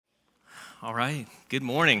All right, good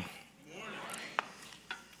morning.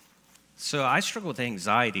 So I struggle with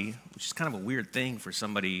anxiety, which is kind of a weird thing for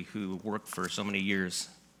somebody who worked for so many years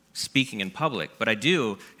speaking in public, but I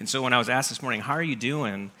do. And so when I was asked this morning, how are you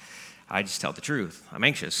doing? I just tell the truth. I'm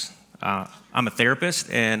anxious. I'm a therapist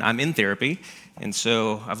and I'm in therapy. And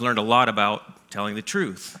so I've learned a lot about telling the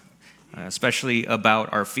truth, especially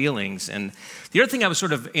about our feelings. And the other thing I was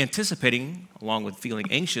sort of anticipating, along with feeling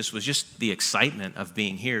anxious, was just the excitement of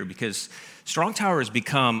being here, because Strong Tower has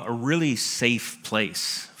become a really safe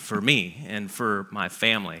place for me and for my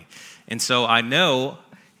family. And so I know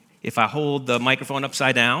if I hold the microphone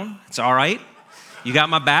upside down, it's all right. You got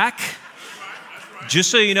my back. Just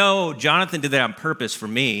so you know, Jonathan did that on purpose for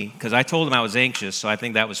me, because I told him I was anxious, so I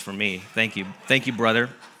think that was for me. Thank you. Thank you, brother.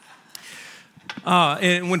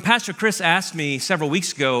 And when Pastor Chris asked me several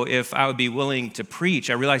weeks ago if I would be willing to preach,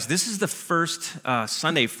 I realized this is the first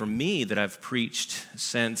Sunday for me that I've preached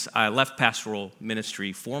since I left pastoral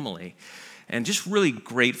ministry formally. And just really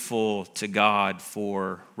grateful to God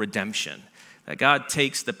for redemption. That God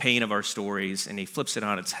takes the pain of our stories and he flips it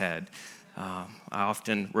on its head. I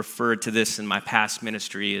often referred to this in my past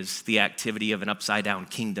ministry as the activity of an upside-down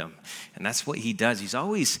kingdom. And that's what he does. He's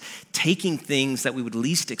always taking things that we would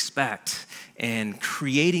least expect and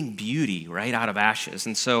creating beauty right out of ashes.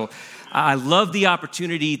 And so I love the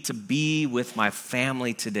opportunity to be with my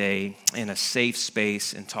family today in a safe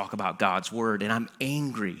space and talk about God's word. And I'm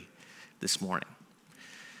angry this morning.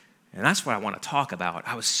 And that's what I want to talk about.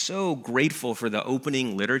 I was so grateful for the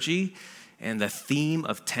opening liturgy and the theme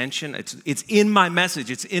of tension. It's in my message.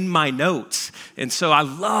 It's in my notes. And so I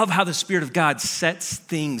love how the Spirit of God sets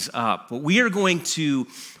things up. But we are going to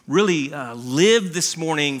really live this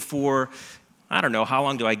morning for, I don't know, how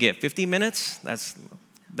long do I get? 50 minutes? That's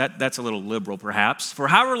a little liberal, perhaps. For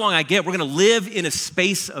however long I get, we're going to live in a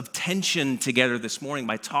space of tension together this morning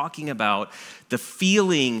by talking about the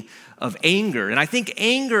feeling of anger. And I think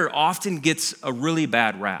anger often gets a really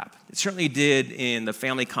bad rap. It certainly did in the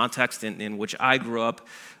family context in which I grew up.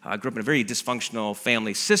 I grew up in a very dysfunctional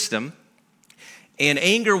family system. And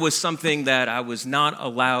anger was something that I was not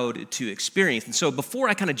allowed to experience. And so before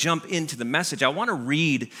I kind of jump into the message, I want to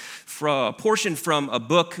read a portion from a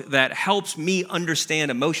book that helps me understand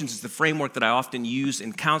emotions. It's the framework that I often use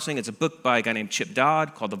in counseling. It's a book by a guy named Chip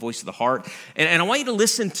Dodd called The Voice of the Heart. And I want you to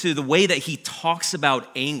listen to the way that he talks about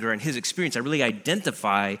anger and his experience. I really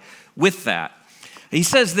identify with that. He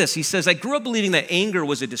says this, he says, I grew up believing that anger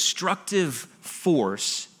was a destructive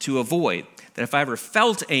force to avoid, that if I ever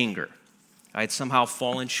felt anger, I'd somehow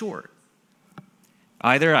fallen short.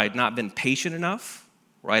 Either I'd not been patient enough,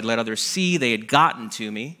 or I'd let others see they had gotten to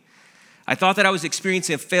me. I thought that I was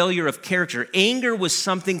experiencing a failure of character. Anger was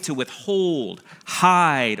something to withhold,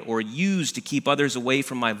 hide, or use to keep others away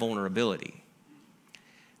from my vulnerability.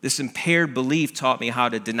 This impaired belief taught me how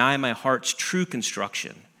to deny my heart's true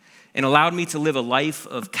construction and allowed me to live a life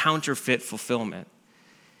of counterfeit fulfillment.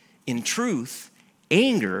 In truth,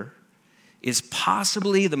 anger is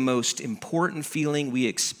possibly the most important feeling we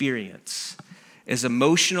experience as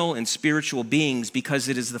emotional and spiritual beings, because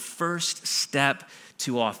it is the first step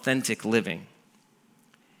to authentic living.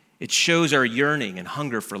 It shows our yearning and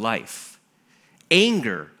hunger for life.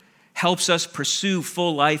 Anger helps us pursue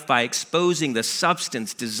full life by exposing the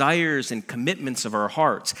substance, desires, and commitments of our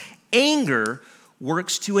hearts. Anger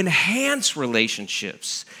works to enhance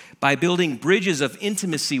relationships by building bridges of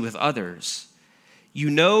intimacy with others.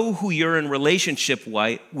 You know who you're in relationship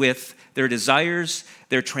with, their desires,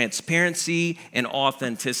 their transparency, and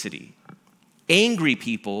authenticity. Angry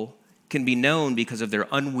people can be known because of their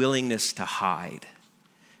unwillingness to hide.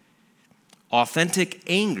 Authentic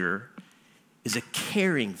anger is a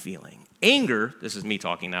caring feeling. Anger, this is me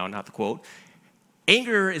talking now, not the quote,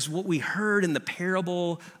 anger is what we heard in the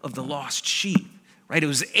parable of the lost sheep, right? It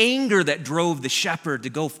was anger that drove the shepherd to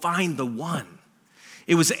go find the one.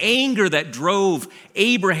 It was anger that drove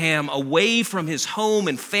Abraham away from his home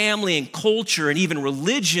and family and culture and even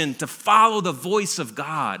religion to follow the voice of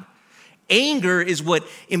God. Anger is what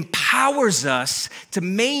empowers us to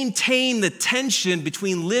maintain the tension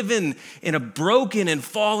between living in a broken and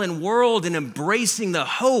fallen world and embracing the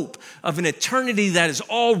hope of an eternity that is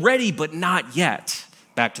already but not yet.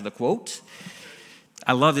 Back to the quote.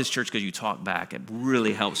 I love this church because you talk back. It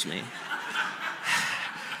really helps me.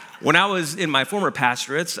 When I was in my former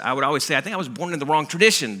pastorates, I would always say, I think I was born in the wrong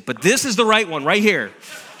tradition, but this is the right one right here.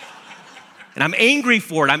 And I'm angry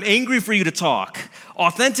for it. I'm angry for you to talk.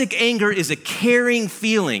 Authentic anger is a caring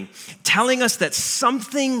feeling, telling us that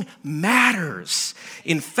something matters.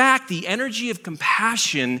 In fact, the energy of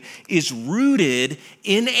compassion is rooted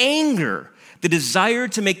in anger. the desire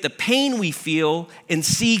to make the pain we feel and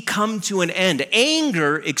see come to an end.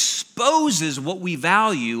 Anger exposes what we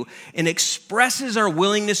value and expresses our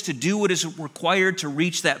willingness to do what is required to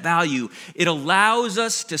reach that value. It allows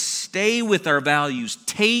us to stay with our values,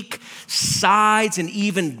 take sides, and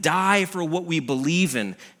even die for what we believe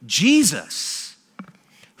in. Jesus,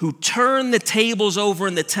 who turned the tables over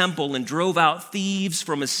in the temple and drove out thieves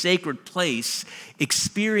from a sacred place,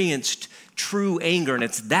 experienced true anger. And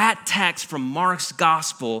it's that text from Mark's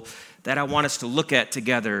gospel that I want us to look at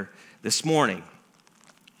together this morning.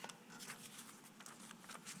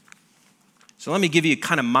 So let me give you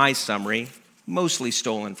kind of my summary, mostly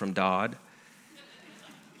stolen from Dodd,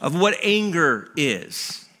 of what anger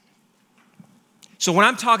is. So when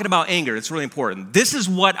I'm talking about anger, it's really important. This is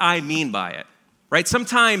what I mean by it, right?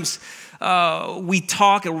 Sometimes we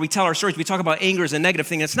talk, or we tell our stories, we talk about anger as a negative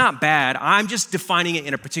thing. It's not bad. I'm just defining it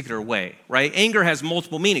in a particular way, right? Anger has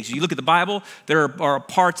multiple meanings. You look at the Bible, there are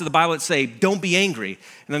parts of the Bible that say, don't be angry.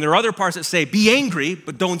 And then there are other parts that say, be angry,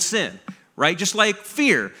 but don't sin, right? Just like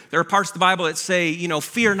fear. There are parts of the Bible that say,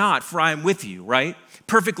 fear not, for I am with you, right?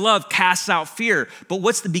 Perfect love casts out fear. But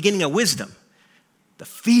what's the beginning of wisdom? The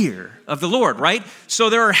fear of the Lord, right? So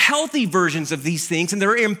there are healthy versions of these things and there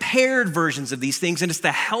are impaired versions of these things, and it's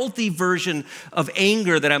the healthy version of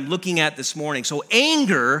anger that I'm looking at this morning. So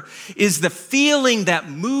anger is the feeling that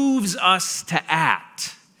moves us to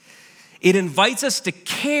act. It invites us to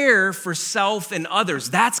care for self and others.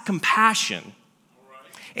 That's compassion.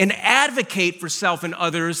 And advocate for self and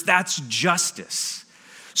others. That's justice.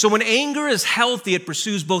 So when anger is healthy, it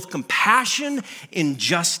pursues both compassion and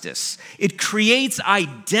justice. It creates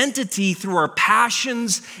identity through our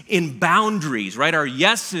passions and boundaries, right? Our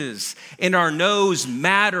yeses and our nos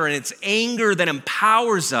matter, and it's anger that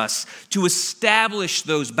empowers us to establish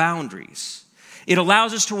those boundaries. It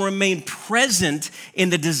allows us to remain present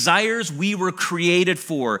in the desires we were created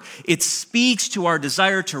for. It speaks to our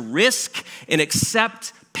desire to risk and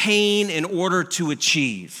accept pain in order to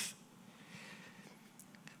achieve.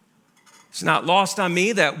 It's not lost on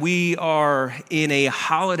me that we are in a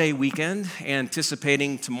holiday weekend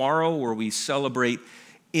anticipating tomorrow where we celebrate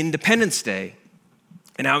Independence Day.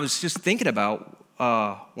 And I was just thinking about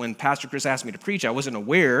when Pastor Chris asked me to preach, I wasn't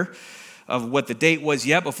aware of what the date was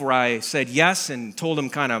yet before I said yes and told him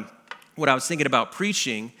kind of what I was thinking about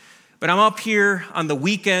preaching. But I'm up here on the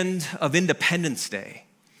weekend of Independence Day.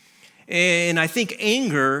 And I think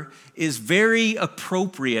anger is very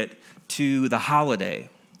appropriate to the holiday.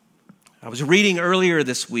 I was reading earlier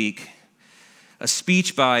this week a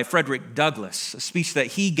speech by Frederick Douglass, a speech that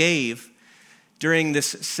he gave during this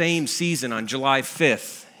same season on July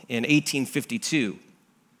 5th in 1852.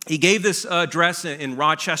 He gave this address in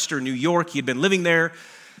Rochester, New York. He had been living there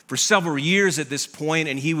for several years at this point,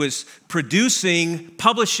 and he was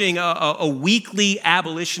publishing a weekly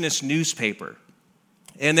abolitionist newspaper.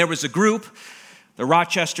 And there was a group, the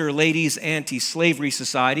Rochester Ladies Anti-Slavery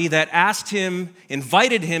Society, that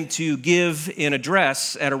invited him to give an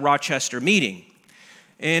address at a Rochester meeting.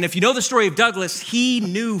 And if you know the story of Douglass, he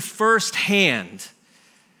knew firsthand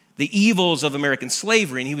the evils of American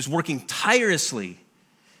slavery, and he was working tirelessly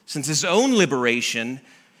since his own liberation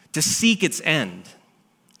to seek its end.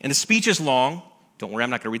 And the speech is long. Don't worry, I'm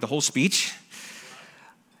not going to read the whole speech.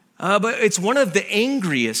 But it's one of the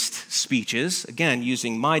angriest speeches, again,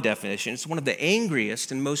 using my definition, it's one of the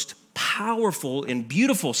angriest and most powerful and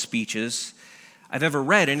beautiful speeches I've ever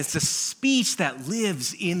read. And it's a speech that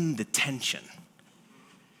lives in the tension.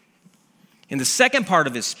 In the second part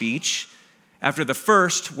of his speech, after the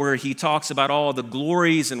first, where he talks about all the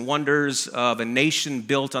glories and wonders of a nation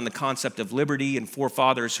built on the concept of liberty and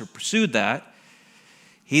forefathers who pursued that,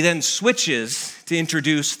 he then switches to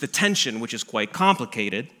introduce the tension, which is quite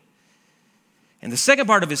complicated. In the second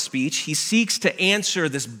part of his speech, he seeks to answer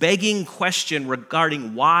this begging question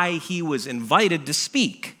regarding why he was invited to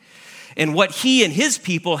speak and what he and his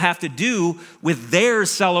people have to do with their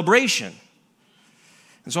celebration.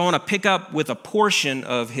 And so I want to pick up with a portion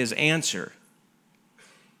of his answer.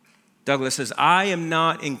 Douglass says, I am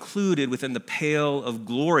not included within the pale of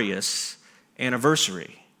glorious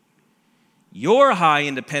anniversary. Your high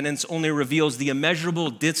independence only reveals the immeasurable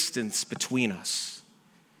distance between us.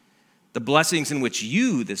 The blessings in which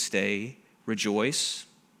you this day rejoice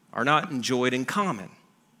are not enjoyed in common.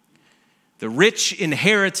 The rich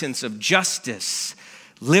inheritance of justice,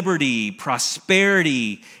 liberty,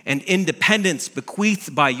 prosperity, and independence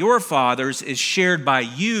bequeathed by your fathers is shared by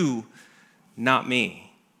you, not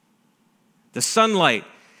me. The sunlight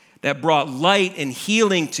that brought light and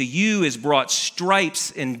healing to you has brought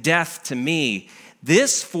stripes and death to me.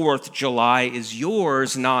 This 4th of July is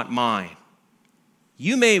yours, not mine.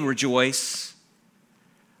 You may rejoice,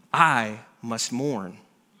 I must mourn.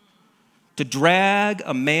 To drag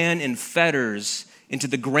a man in fetters into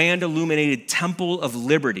the grand illuminated temple of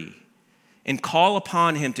liberty and call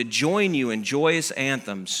upon him to join you in joyous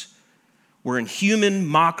anthems were inhuman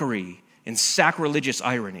mockery and sacrilegious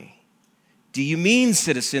irony. Do you mean,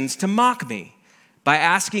 citizens, to mock me by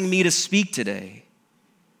asking me to speak today?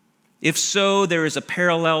 If so, there is a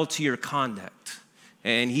parallel to your conduct.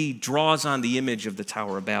 And he draws on the image of the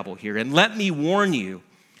Tower of Babel here. And let me warn you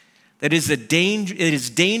that it is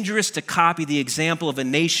dangerous to copy the example of a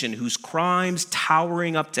nation whose crimes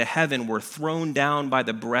towering up to heaven were thrown down by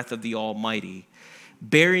the breath of the Almighty,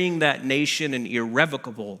 burying that nation in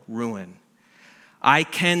irrevocable ruin. I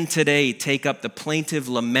can today take up the plaintive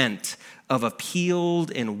lament of a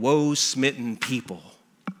peeled and woe-smitten people.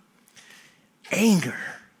 Anger,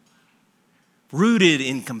 rooted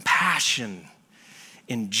in compassion,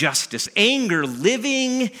 injustice, anger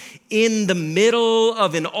living in the middle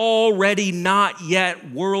of an already not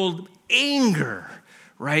yet world, anger,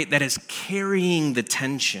 right, that is carrying the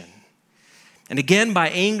tension. And again, by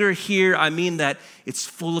anger here, I mean that it's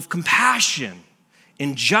full of compassion,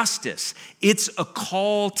 injustice. It's a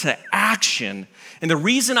call to action. And the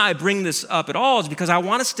reason I bring this up at all is because I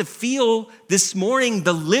want us to feel this morning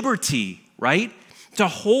the liberty, right? To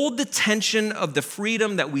hold the tension of the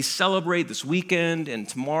freedom that we celebrate this weekend and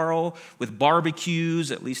tomorrow with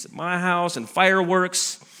barbecues, at least at my house, and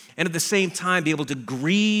fireworks, and at the same time be able to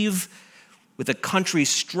grieve with a country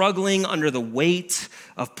struggling under the weight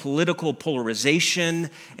of political polarization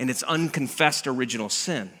and its unconfessed original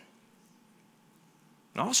sin.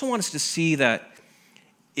 I also want us to see that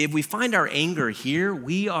if we find our anger here,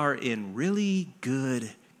 we are in really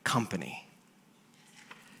good company.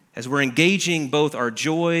 As we're engaging both our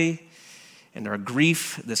joy and our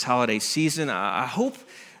grief this holiday season, I hope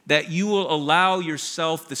that you will allow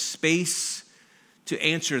yourself the space to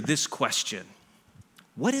answer this question.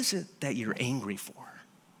 What is it that you're angry for?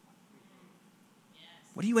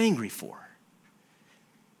 What are you angry for?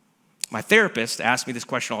 My therapist asks me this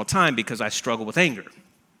question all the time because I struggle with anger.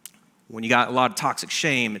 When you got a lot of toxic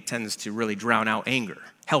shame, it tends to really drown out anger,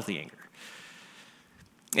 healthy anger.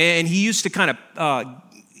 And he used to kind of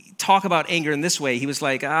talk about anger in this way. He was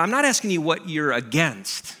like, I'm not asking you what you're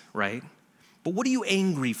against, right? But what are you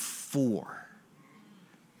angry for?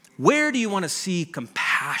 Where do you want to see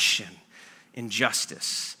compassion and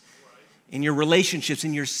justice in your relationships,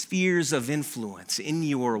 in your spheres of influence, in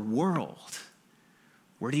your world?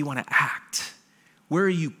 Where do you want to act? Where are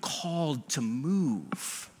you called to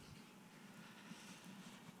move?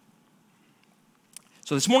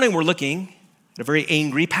 So this morning we're looking at a very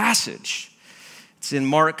angry passage. It's in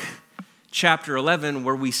Mark chapter 11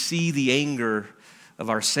 where we see the anger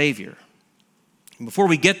of our Savior. And before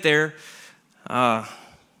we get there,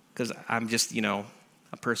 because I'm just,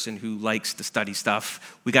 a person who likes to study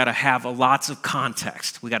stuff, we got to have lots of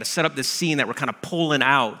context. We got to set up this scene that we're kind of pulling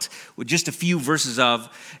out with just a few verses of,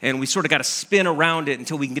 and we sort of got to spin around it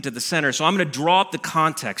until we can get to the center. So I'm going to draw up the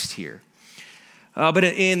context here. But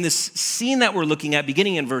in this scene that we're looking at,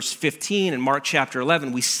 beginning in verse 15 in Mark chapter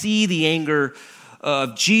 11, we see the anger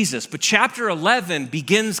of Jesus. But chapter 11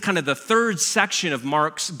 begins kind of the third section of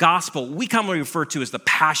Mark's gospel, we commonly refer to as the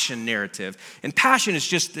passion narrative. And passion is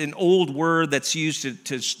just an old word that's used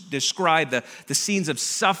to describe the scenes of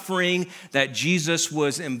suffering that Jesus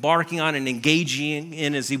was embarking on and engaging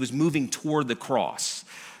in as he was moving toward the cross,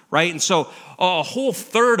 right? And so a whole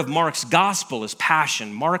third of Mark's gospel is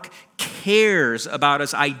passion. Mark cares about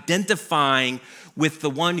us identifying with the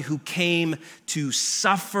one who came to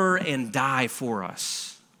suffer and die for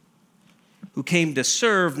us, who came to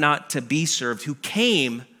serve, not to be served, who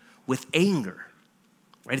came with anger,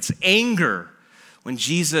 right? It's anger when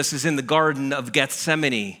Jesus is in the Garden of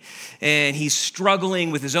Gethsemane and he's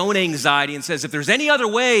struggling with his own anxiety and says, if there's any other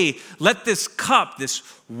way, let this cup, this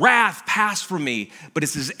wrath pass from me. But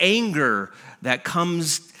it's his anger that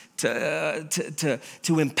comes to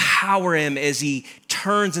empower him as he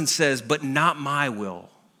turns and says, but not my will,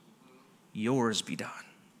 yours be done.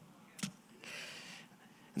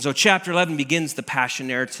 And so chapter 11 begins the passion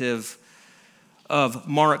narrative of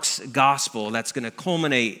Mark's gospel that's going to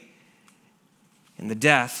culminate in the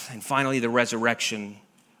death and finally the resurrection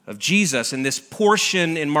of Jesus. And this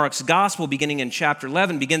portion in Mark's gospel, beginning in chapter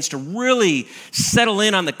 11, begins to really settle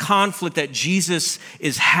in on the conflict that Jesus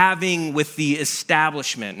is having with the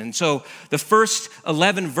establishment. And so the first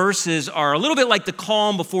 11 verses are a little bit like the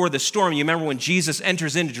calm before the storm. You remember when Jesus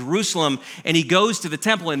enters into Jerusalem and he goes to the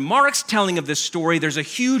temple. In Mark's telling of this story, there's a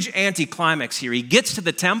huge anticlimax here. He gets to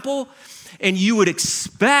the temple and you would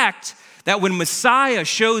expect that when Messiah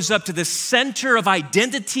shows up to the center of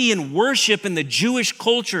identity and worship in the Jewish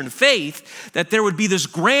culture and faith, that there would be this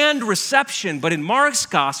grand reception. But in Mark's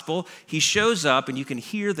gospel, he shows up and you can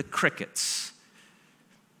hear the crickets.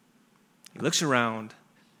 He looks around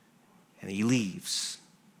and he leaves.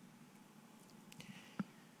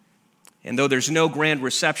 And though there's no grand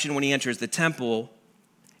reception when he enters the temple,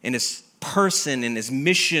 and his person and his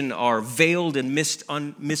mission are veiled and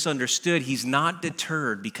misunderstood, he's not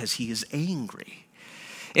deterred because he is angry.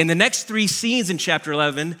 In the next three scenes in chapter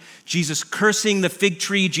 11, Jesus cursing the fig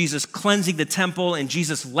tree, Jesus cleansing the temple, and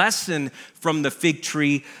Jesus' lesson from the fig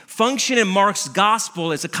tree function in Mark's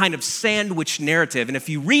gospel as a kind of sandwich narrative. And if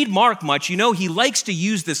you read Mark much, you know he likes to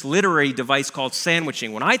use this literary device called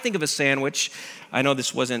sandwiching. When I think of a sandwich, I know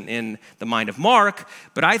this wasn't in the mind of Mark,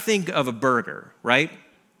 but I think of a burger, right?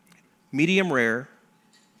 Medium rare,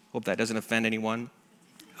 hope that doesn't offend anyone,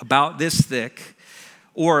 about this thick,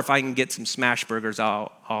 or if I can get some smash burgers,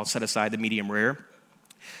 I'll set aside the medium rare.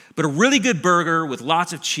 But a really good burger with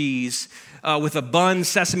lots of cheese, with a bun,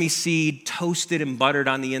 sesame seed, toasted and buttered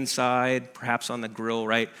on the inside, perhaps on the grill,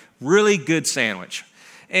 right? Really good sandwich.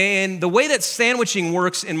 And the way that sandwiching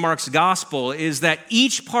works in Mark's gospel is that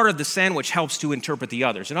each part of the sandwich helps to interpret the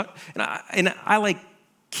others. And I like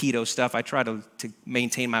keto stuff. I try to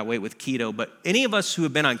maintain my weight with keto, but any of us who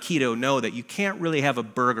have been on keto know that you can't really have a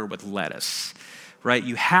burger with lettuce, right?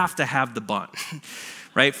 You have to have the bun,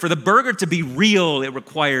 right? For the burger to be real, it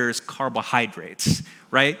requires carbohydrates,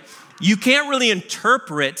 right? You can't really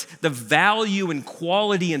interpret the value and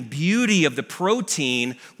quality and beauty of the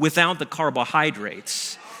protein without the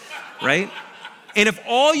carbohydrates, right? And if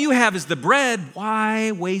all you have is the bread,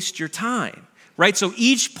 why waste your time? Right? So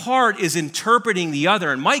each part is interpreting the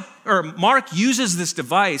other. And Mark uses this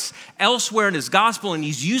device elsewhere in his gospel, and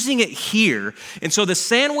he's using it here. And so the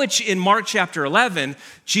sandwich in Mark chapter 11,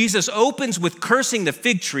 Jesus opens with cursing the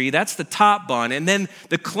fig tree. That's the top bun. And then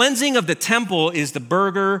the cleansing of the temple is the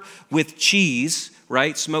burger with cheese,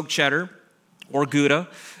 right? Smoked cheddar or Gouda.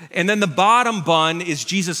 And then the bottom bun is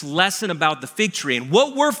Jesus' lesson about the fig tree. And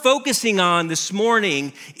what we're focusing on this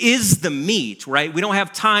morning is the meat, right? We don't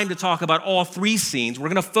have time to talk about all three scenes. We're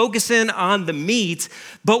going to focus in on the meat,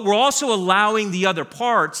 but we're also allowing the other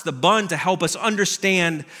parts, the bun, to help us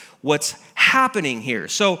understand what's happening here.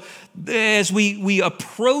 So as we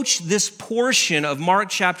approach this portion of Mark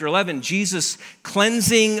chapter 11, Jesus'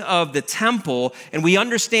 cleansing of the temple, and we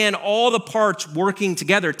understand all the parts working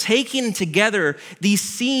together, taken together, these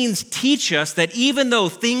scenes teach us that even though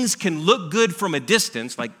things can look good from a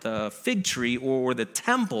distance, like the fig tree or the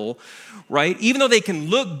temple, right? Even though they can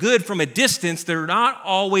look good from a distance, they're not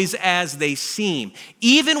always as they seem.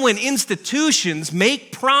 Even when institutions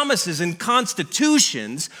make promises and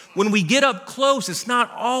constitutions, when we get up close, it's not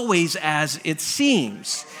always as it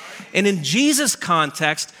seems. And in Jesus'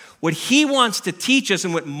 context, what he wants to teach us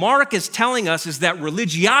and what Mark is telling us is that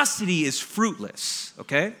religiosity is fruitless,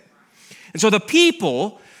 okay? And so the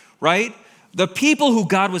people, right, the people who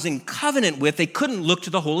God was in covenant with, they couldn't look to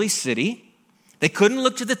the holy city, they couldn't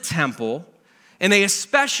look to the temple, and they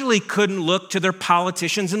especially couldn't look to their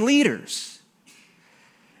politicians and leaders.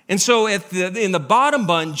 And so in the bottom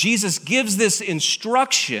bun, Jesus gives this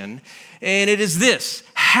instruction, and it is this: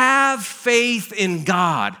 have faith in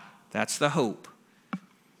God. That's the hope.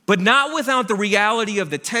 But not without the reality of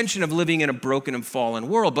the tension of living in a broken and fallen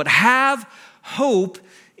world, but have hope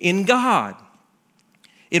in God.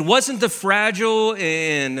 It wasn't the fragile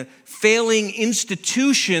and failing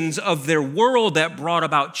institutions of their world that brought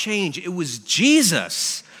about change. It was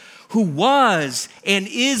Jesus who was and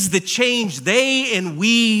is the change they and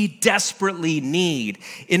we desperately need.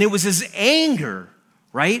 And it was his anger,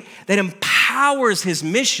 right, that empowers his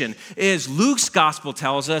mission. As Luke's gospel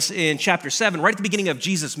tells us in chapter 7, right at the beginning of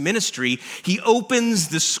Jesus' ministry, he opens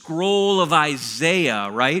the scroll of Isaiah,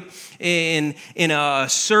 right, in a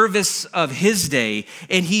service of his day,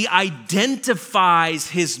 and he identifies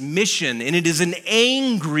his mission, and it is an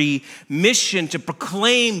angry mission to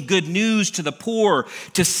proclaim good news to the poor,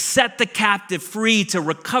 to set the captive free, to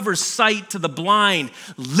recover sight to the blind,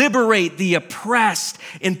 liberate the oppressed,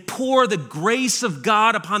 and pour the grace of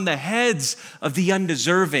God upon the heads of the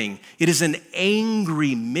undeserving. It is an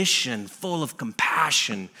angry mission full of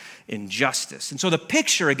compassion and justice. And so the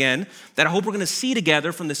picture, again, that I hope we're going to see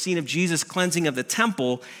together from the scene of Jesus' cleansing of the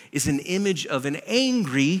temple is an image of an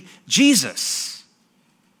angry Jesus.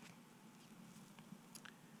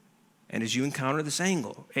 And as you encounter this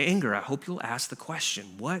anger, I hope you'll ask the question,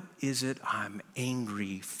 what is it I'm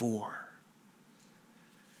angry for?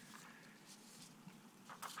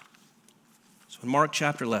 So in Mark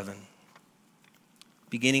chapter 11,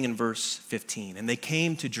 beginning in verse 15. And they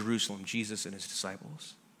came to Jerusalem, Jesus and his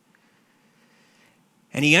disciples.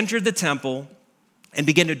 And he entered the temple and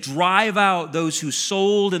began to drive out those who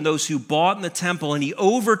sold and those who bought in the temple. And he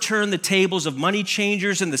overturned the tables of money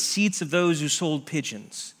changers and the seats of those who sold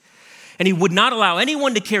pigeons. And he would not allow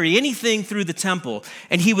anyone to carry anything through the temple.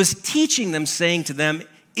 And he was teaching them, saying to them,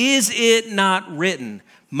 "Is it not written,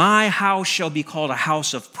 my house shall be called a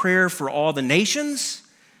house of prayer for all the nations?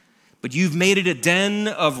 But you've made it a den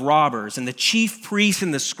of robbers." And the chief priests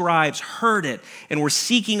and the scribes heard it and were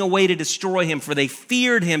seeking a way to destroy him, for they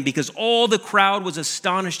feared him because all the crowd was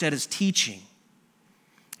astonished at his teaching.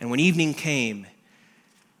 And when evening came,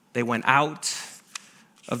 they went out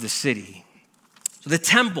of the city. So the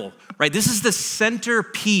temple, right? This is the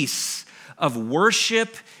centerpiece of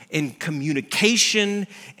worship and communication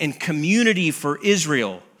and community for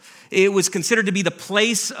Israel. It was considered to be the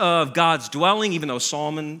place of God's dwelling, even though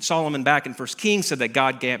Solomon back in 1 Kings said that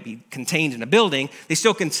God can't be contained in a building. They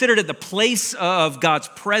still considered it the place of God's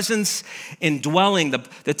presence and dwelling.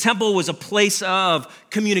 The temple was a place of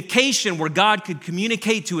communication where God could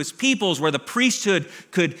communicate to his peoples, where the priesthood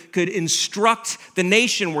could instruct the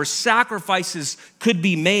nation, where sacrifices could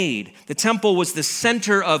be made. The temple was the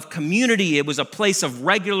center of community. It was a place of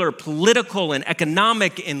regular political and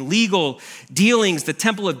economic and legal dealings. The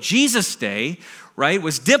temple of Jesus' day, right,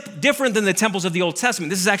 was different than the temples of the Old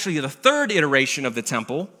Testament. This is actually the third iteration of the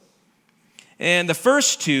temple. And the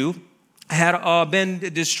first two had been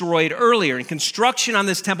destroyed earlier. And construction on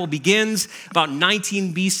this temple begins about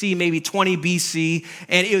 19 BC, maybe 20 BC.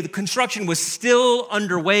 And the construction was still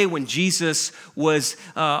underway when Jesus was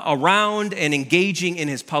around and engaging in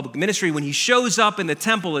his public ministry. When he shows up in the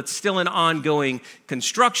temple, it's still an ongoing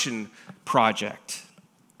construction project.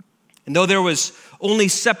 And though there was only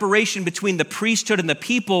separation between the priesthood and the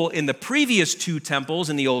people in the previous two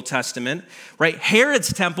temples in the Old Testament, right?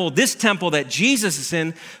 Herod's temple, this temple that Jesus is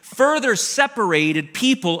in, further separated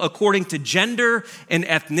people according to gender and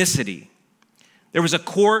ethnicity. There was a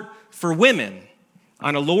court for women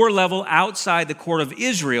on a lower level outside the court of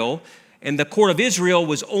Israel, and the court of Israel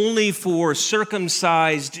was only for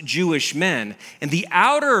circumcised Jewish men. And the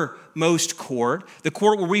outermost court, the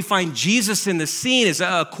court where we find Jesus in the scene, is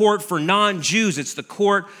a court for non-Jews. It's the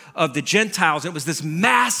court of the Gentiles. It was this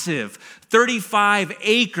massive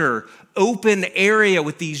 35-acre open area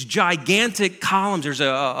with these gigantic columns. There's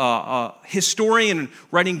a historian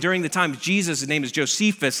writing during the time of Jesus. His name is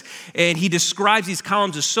Josephus, and he describes these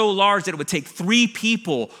columns as so large that it would take 3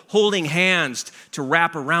 people holding hands to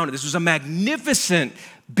wrap around it. This was a magnificent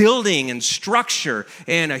building and structure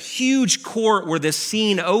and a huge court where this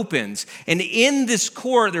scene opens. And in this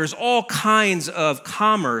court, there's all kinds of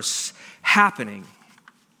commerce happening.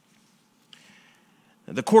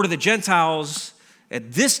 The court of the Gentiles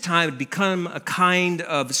at this time had become a kind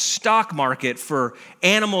of stock market for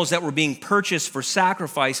animals that were being purchased for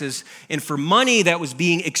sacrifices and for money that was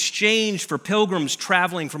being exchanged for pilgrims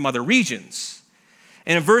traveling from other regions.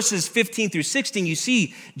 And in verses 15 through 16, you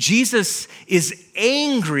see Jesus is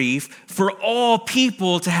angry for all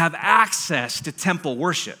people to have access to temple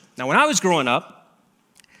worship. Now, when I was growing up,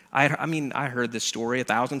 I heard this story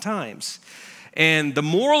 1,000 times. And the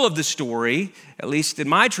moral of the story, at least in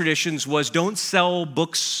my traditions, was don't sell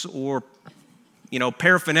books or,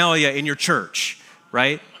 paraphernalia in your church,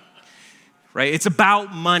 right? Right? It's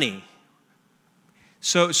about money.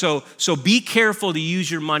 So be careful to use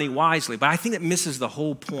your money wisely. But I think it misses the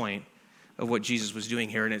whole point of what Jesus was doing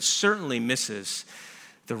here. And it certainly misses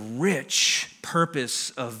the rich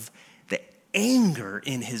purpose of the anger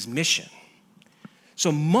in his mission.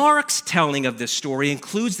 So Mark's telling of this story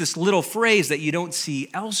includes this little phrase that you don't see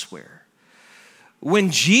elsewhere. When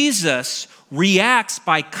Jesus reacts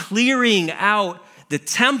by clearing out the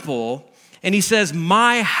temple, and he says,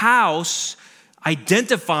 "My house,"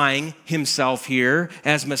 identifying himself here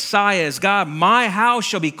as Messiah, as God, "my house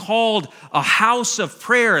shall be called a house of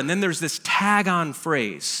prayer." And then there's this tag-on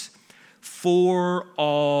phrase, "for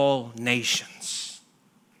all nations."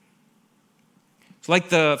 It's like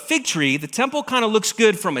the fig tree, the temple kind of looks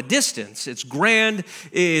good from a distance. It's grand,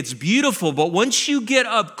 it's beautiful, but once you get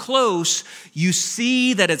up close, you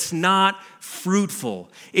see that it's not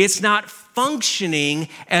fruitful. It's not functioning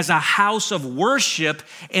as a house of worship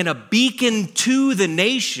and a beacon to the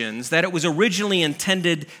nations that it was originally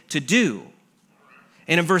intended to do.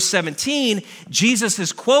 And in verse 17, Jesus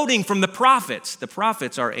is quoting from the prophets. The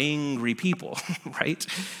prophets are angry people, right?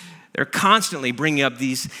 They're constantly bringing up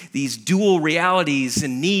these dual realities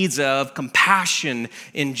and needs of compassion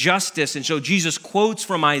and justice. And so Jesus quotes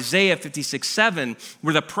from Isaiah 56:7,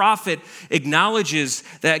 where the prophet acknowledges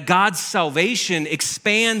that God's salvation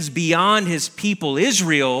expands beyond his people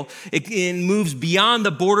Israel. It moves beyond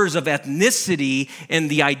the borders of ethnicity and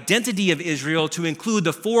the identity of Israel to include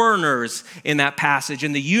the foreigners in that passage,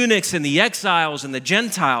 and the eunuchs and the exiles and the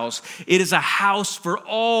Gentiles. It is a house for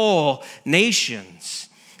all nations.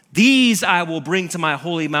 These I will bring to my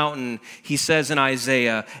holy mountain, he says in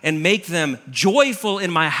Isaiah, and make them joyful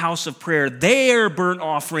in my house of prayer. Their burnt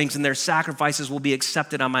offerings and their sacrifices will be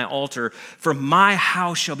accepted on my altar, for my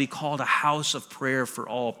house shall be called a house of prayer for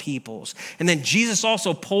all peoples. And then Jesus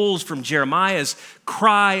also pulls from Jeremiah's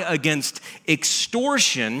cry against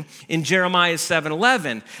extortion in Jeremiah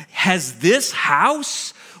 7:11. Has this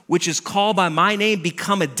house, which is called by my name,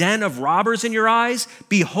 become a den of robbers in your eyes?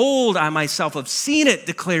 Behold, I myself have seen it,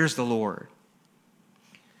 declares the Lord.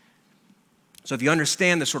 So if you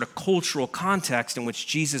understand the sort of cultural context in which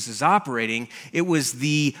Jesus is operating, it was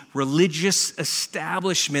the religious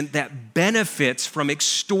establishment that benefits from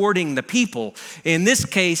extorting the people. In this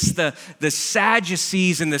case, the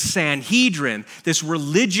Sadducees and the Sanhedrin, this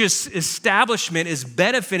religious establishment is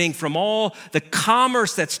benefiting from all the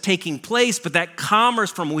commerce that's taking place, but that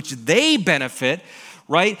commerce from which they benefit,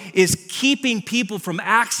 right, is keeping people from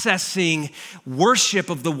accessing worship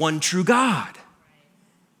of the one true God.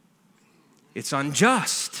 It's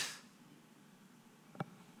unjust.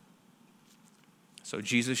 So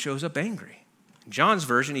Jesus shows up angry. In John's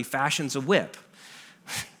version, he fashions a whip.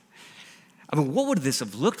 I mean, what would this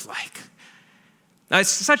have looked like? Now, it's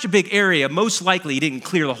such a big area. Most likely, he didn't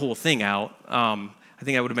clear the whole thing out. I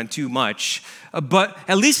think that would have been too much. But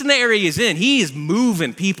at least in the area he's in, he is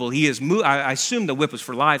moving people. I assume the whip was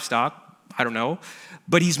for livestock. I don't know.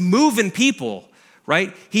 But he's moving people.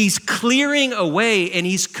 Right? He's clearing away and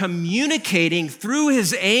he's communicating through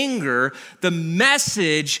his anger the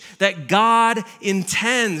message that God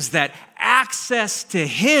intends, that access to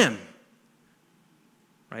him,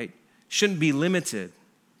 right, shouldn't be limited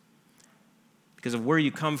because of where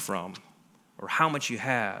you come from or how much you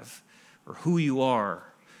have or who you are,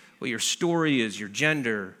 what your story is, your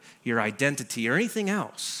gender, your identity, or anything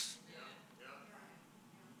else.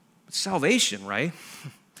 But salvation, right?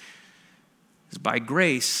 Is by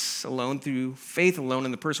grace alone, through faith alone,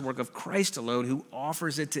 in the personal work of Christ alone, who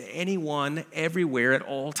offers it to anyone, everywhere, at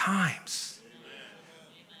all times.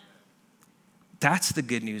 Amen. That's the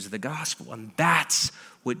good news of the gospel, and that's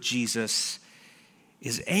what Jesus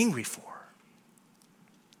is angry for.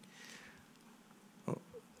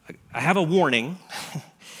 I have a warning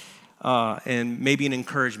and maybe an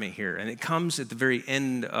encouragement here, and it comes at the very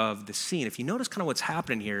end of the scene. If you notice kind of what's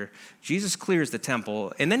happening here, Jesus clears the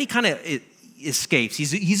temple, and then he kind of escapes.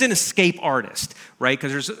 He's an escape artist, right?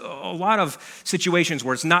 Because there's a lot of situations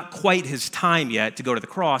where it's not quite his time yet to go to the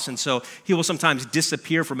cross, and so he will sometimes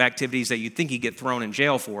disappear from activities that you'd think he'd get thrown in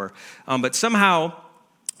jail for. But somehow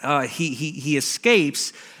he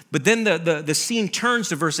escapes. But then the scene turns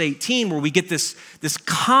to verse 18, where we get this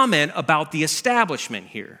comment about the establishment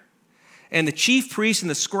here. And the chief priests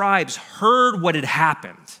and the scribes heard what had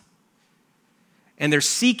happened, and they're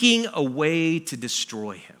seeking a way to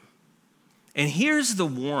destroy him. And here's the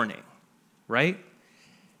warning, right?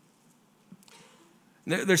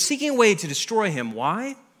 They're seeking a way to destroy him.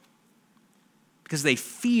 Why? Because they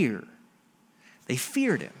feared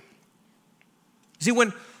him. See,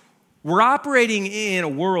 when we're operating in a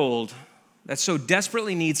world that so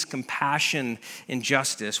desperately needs compassion and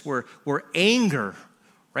justice, where anger,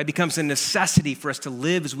 right, becomes a necessity for us to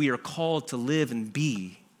live as we are called to live and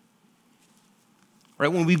be,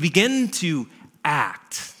 right? When we begin to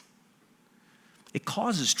act, it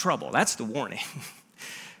causes trouble. That's the warning.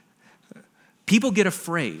 People get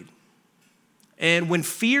afraid. And when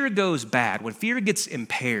fear goes bad, when fear gets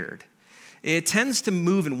impaired, it tends to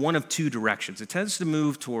move in one of two directions. It tends to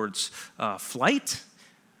move towards flight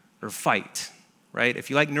or fight, right? If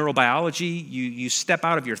you like neurobiology, you step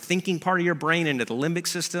out of your thinking part of your brain into the limbic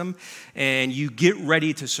system, and you get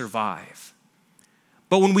ready to survive.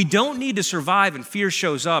 But when we don't need to survive and fear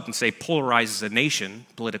shows up and, say, polarizes a nation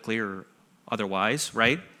politically or otherwise,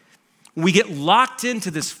 right? We get locked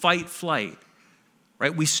into this fight-flight,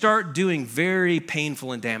 right? We start doing very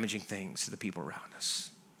painful and damaging things to the people around us.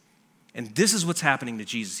 And this is what's happening to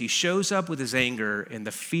Jesus. He shows up with his anger, and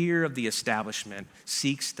the fear of the establishment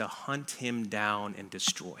seeks to hunt him down and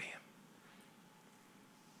destroy him.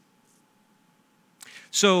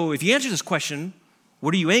 So if you answer this question,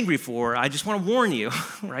 what are you angry for? I just want to warn you,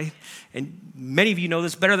 right? And many of you know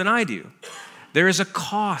this better than I do. There is a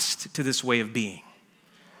cost to this way of being.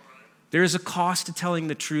 There is a cost to telling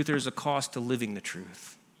the truth. There is a cost to living the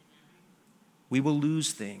truth. We will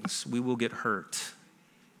lose things. We will get hurt.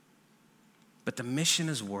 But the mission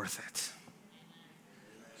is worth it.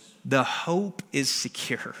 The hope is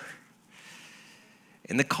secure.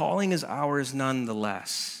 And the calling is ours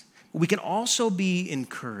nonetheless. We can also be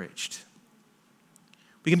encouraged.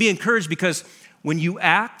 We can be encouraged because when you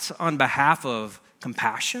act on behalf of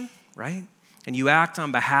compassion, right? And you act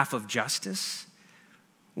on behalf of justice,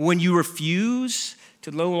 when you refuse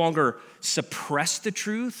to no longer suppress the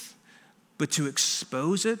truth, but to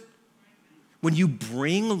expose it, when you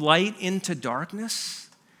bring light into darkness,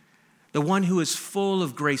 the one who is full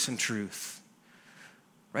of grace and truth,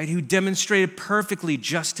 right? Who demonstrated perfectly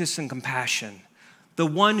justice and compassion, the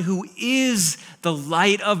one who is the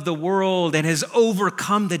light of the world and has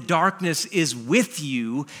overcome the darkness is with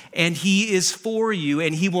you, and he is for you,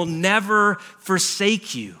 and he will never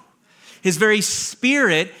forsake you. His very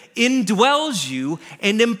spirit indwells you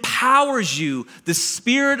and empowers you. The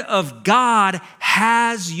Spirit of God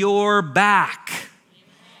has your back.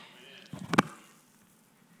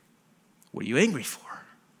 What are you angry for?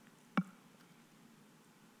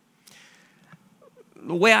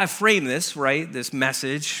 The way I frame this, right, this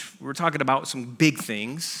message, we're talking about some big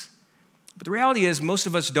things. But the reality is most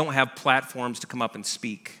of us don't have platforms to come up and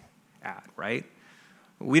speak at, right?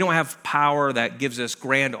 We don't have power that gives us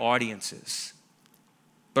grand audiences.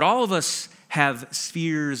 But all of us have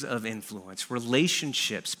spheres of influence,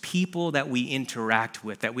 relationships, people that we interact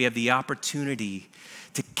with, that we have the opportunity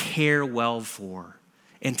to care well for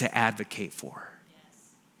and to advocate for.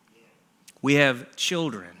 We have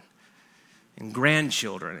children and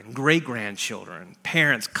grandchildren and great-grandchildren,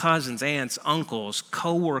 parents, cousins, aunts, uncles,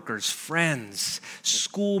 coworkers, friends,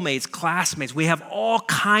 schoolmates, classmates. We have all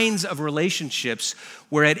kinds of relationships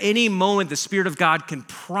where at any moment the Spirit of God can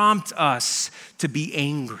prompt us to be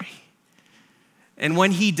angry. And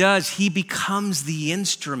when he does, he becomes the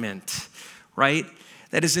instrument, right,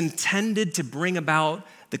 that is intended to bring about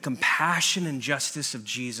the compassion and justice of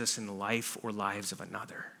Jesus in the life or lives of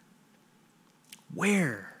another.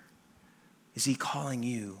 Where is he calling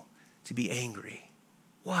you to be angry?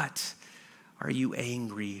 What are you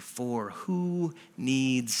angry for? Who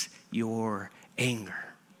needs your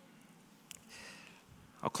anger?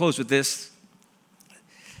 I'll close with this.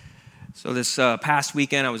 So this past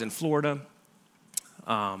weekend, I was in Florida.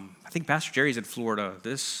 I think Pastor Jerry's in Florida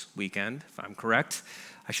this weekend, if I'm correct.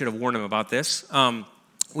 I should have warned him about this.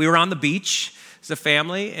 We were on the beach as a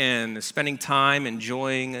family and spending time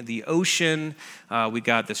enjoying the ocean. We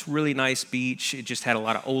got this really nice beach. It just had a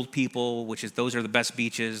lot of old people, those are the best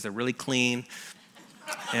beaches. They're really clean.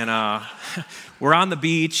 And we're on the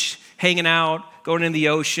beach, hanging out, going in the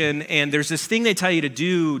ocean. And there's this thing they tell you to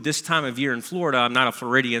do this time of year in Florida. I'm not a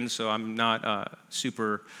Floridian, so I'm not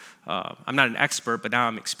I'm not an expert, but now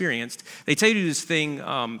I'm experienced. They tell you to do this thing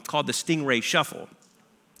called the Stingray Shuffle.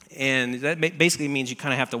 And that basically means you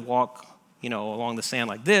kind of have to walk, along the sand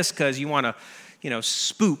like this because you want to,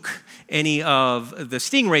 spook any of the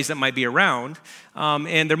stingrays that might be around.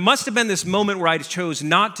 And there must have been this moment where I chose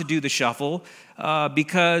not to do the shuffle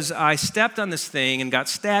because I stepped on this thing and got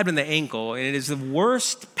stabbed in the ankle. And it is the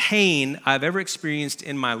worst pain I've ever experienced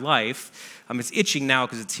in my life. It's itching now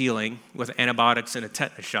because it's healing with antibiotics and a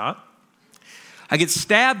tetanus shot. I get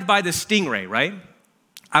stabbed by the stingray, right?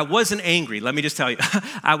 I wasn't angry, let me just tell you.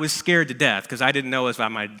 I was scared to death because I didn't know if I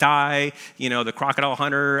might die, the crocodile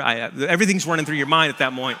hunter. Everything's running through your mind at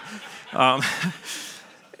that point.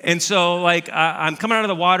 And so, I'm coming out of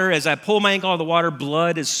the water. As I pull my ankle out of the water,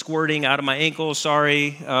 blood is squirting out of my ankle.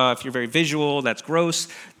 Sorry if you're very visual, that's gross.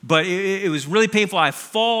 But it was really painful. I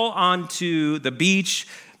fall onto the beach.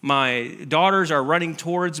 My daughters are running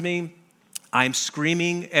towards me. I'm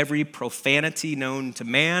screaming every profanity known to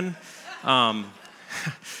man.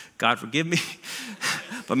 God forgive me.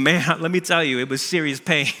 But man, let me tell you, it was serious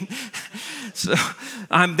pain. So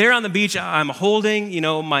I'm there on the beach. I'm holding,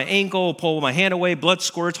 my ankle, pull my hand away, blood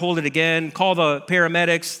squirts, hold it again, call the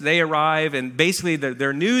paramedics. They arrive. And basically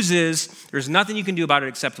their news is there's nothing you can do about it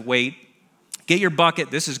except wait. Get your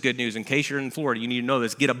bucket. This is good news. In case you're in Florida, you need to know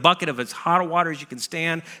this. Get a bucket of as hot water as you can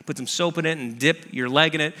stand. Put some soap in it and dip your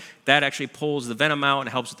leg in it. That actually pulls the venom out and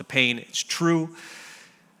helps with the pain. It's true.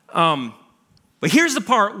 But here's the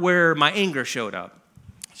part where my anger showed up.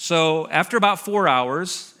 So after about 4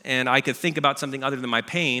 hours, and I could think about something other than my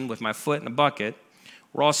pain with my foot in a bucket,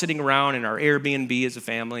 we're all sitting around in our Airbnb as a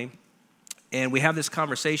family, and we have this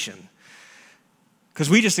conversation because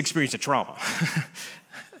we just experienced a trauma.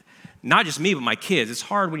 Not just me, but my kids. It's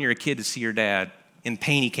hard when you're a kid to see your dad in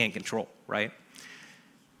pain he can't control, right?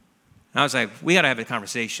 And I was like, we got to have a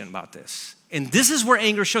conversation about this. And this is where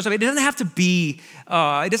anger shows up. It doesn't have to be,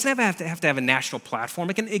 it doesn't have to have a national platform.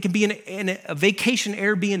 It can be in a vacation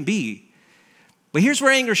Airbnb. But here's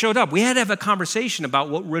where anger showed up. We had to have a conversation about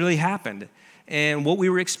what really happened and what we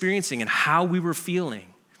were experiencing and how we were feeling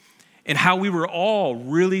and how we were all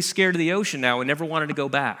really scared of the ocean now and never wanted to go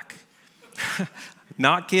back.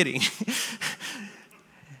 Not kidding.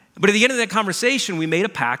 But at the end of that conversation, we made a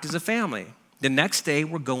pact as a family. The next day,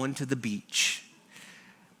 we're going to the beach.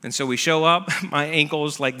 And so we show up, my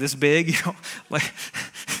ankle's like this big, like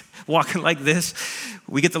walking like this.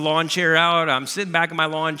 We get the lawn chair out. I'm sitting back in my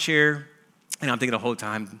lawn chair, and I'm thinking the whole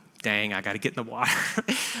time, dang, I got to get in the water.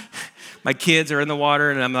 My kids are in the water,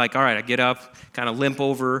 and I'm like, all right, I get up, kind of limp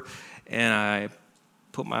over, and I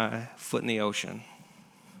put my foot in the ocean.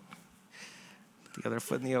 Put the other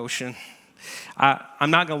foot in the ocean. I'm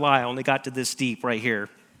not going to lie, I only got to this deep right here.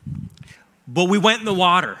 But we went in the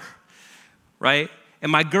water, right?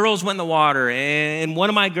 And my girls went in the water, and one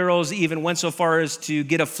of my girls even went so far as to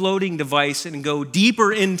get a floating device and go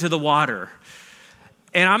deeper into the water.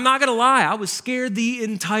 And I'm not gonna lie, I was scared the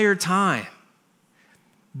entire time.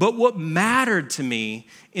 But what mattered to me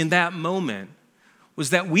in that moment was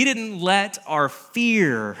that we didn't let our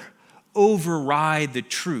fear override the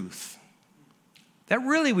truth. That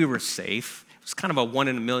really we were safe. It was kind of a 1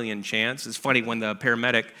 in a million chance. It's funny when the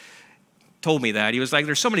paramedic told me that. He was like,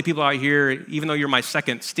 there's so many people out here, even though you're my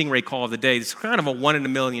second Stingray call of the day, it's kind of a 1 in a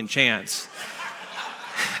million chance.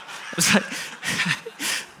 I was like,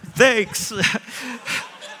 thanks.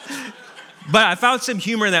 But I found some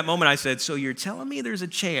humor in that moment. I said, so you're telling me there's a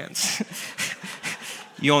chance?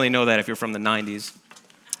 You only know that if you're from the 90s.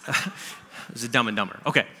 It was a Dumb and Dumber.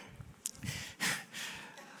 Okay.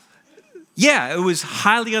 Yeah, it was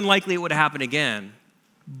highly unlikely it would happen again.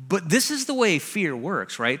 But this is the way fear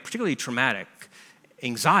works, right? Particularly traumatic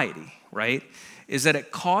anxiety, right? Is that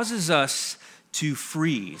it causes us to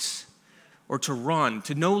freeze or to run,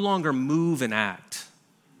 to no longer move and act,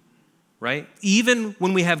 right? Even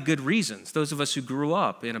when we have good reasons, those of us who grew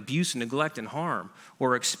up in abuse and neglect and harm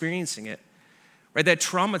or are experiencing it, right? That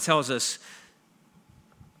trauma tells us,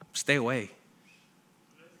 stay away.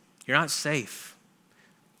 You're not safe.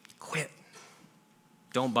 Quit.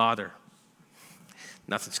 Don't bother.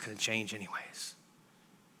 Nothing's going to change anyways.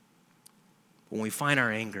 When we find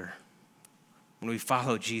our anger, when we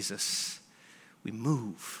follow Jesus, we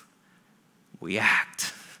move, we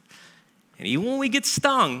act. And even when we get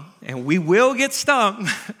stung, and we will get stung,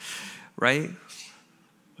 right?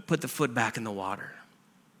 Put the foot back in the water.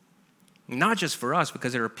 Not just for us,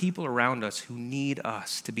 because there are people around us who need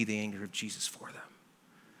us to be the anger of Jesus for them.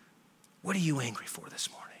 What are you angry for this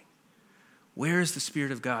morning? Where is the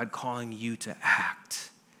Spirit of God calling you to act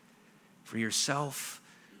for yourself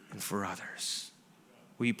and for others?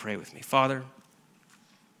 Will you pray with me? Father,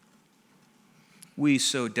 we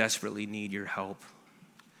so desperately need your help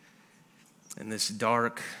in this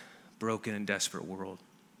dark, broken, and desperate world.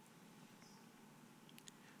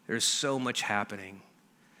 There's so much happening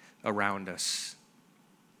around us,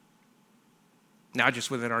 not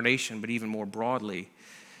just within our nation, but even more broadly.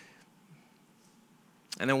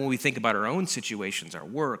 And then when we think about our own situations, our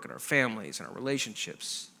work and our families and our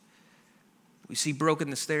relationships, we see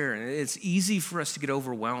brokenness there. And it's easy for us to get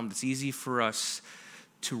overwhelmed. It's easy for us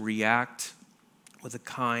to react with a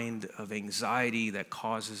kind of anxiety that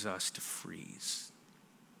causes us to freeze,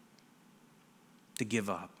 to give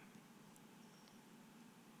up,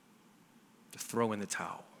 to throw in the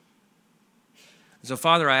towel. And so,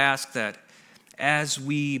 Father, I ask that as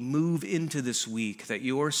we move into this week, that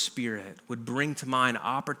your Spirit would bring to mind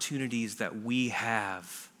opportunities that we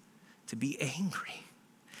have to be angry.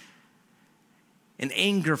 And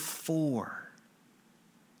anger for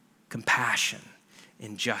compassion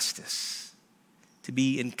and justice, to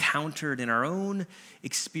be encountered in our own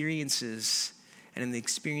experiences and in the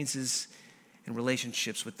experiences and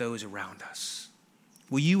relationships with those around us.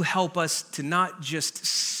 Will you help us to not just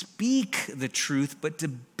speak the truth, but to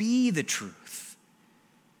be the truth?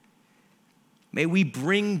 May we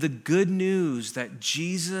bring the good news that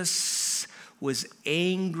Jesus was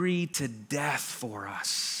angry to death for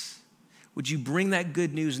us. Would you bring that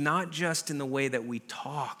good news not just in the way that we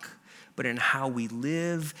talk, but in how we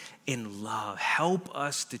live in love? Help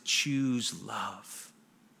us to choose love.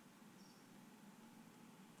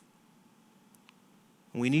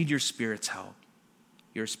 We need your Spirit's help,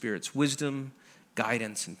 your Spirit's wisdom,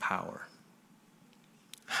 guidance, and power.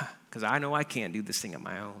 Because I know I can't do this thing on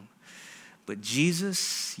my own. But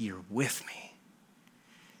Jesus, you're with me.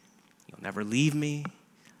 You'll never leave me.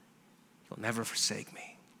 You'll never forsake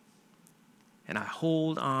me. And I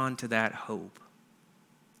hold on to that hope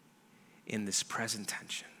in this present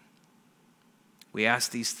tension. We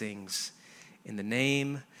ask these things in the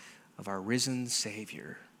name of our risen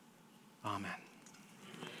Savior. Amen.